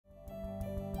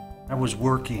I was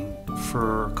working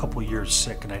for a couple years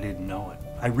sick and I didn't know it.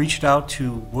 I reached out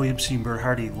to William C.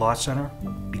 Bernhardi Law Center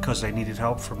because I needed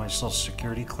help for my Social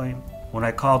Security claim. When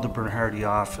I called the Bernhardi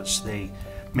office, they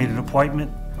made an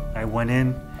appointment. I went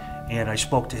in and I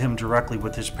spoke to him directly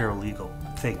with his paralegal.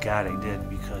 Thank God I did,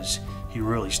 because he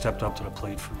really stepped up to the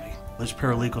plate for me. His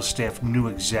paralegal staff knew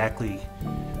exactly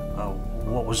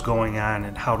what was going on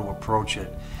and how to approach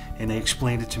it, and they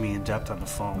explained it to me in depth on the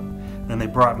phone. Then they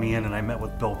brought me in and I met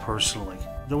with Bill personally.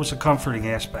 There was a comforting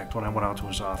aspect when I went out to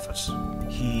his office.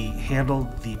 He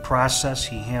handled the process,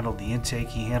 he handled the intake,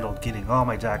 he handled getting all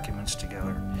my documents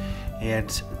together. And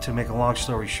to make a long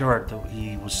story short,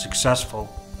 he was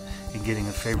successful in getting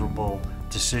a favorable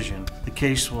decision. The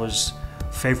case was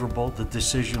favorable, the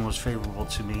decision was favorable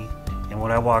to me, and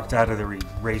when I walked out of there, he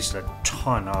raised a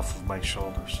ton off of my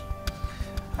shoulders.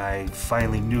 I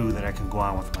finally knew that I could go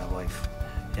on with my life,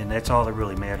 and that's all that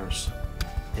really matters.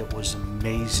 It was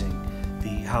amazing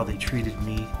how they treated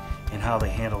me and how they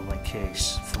handled my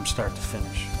case from start to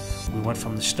finish. We went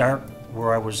from the start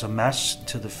where I was a mess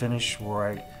to the finish where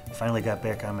I finally got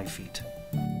back on my feet.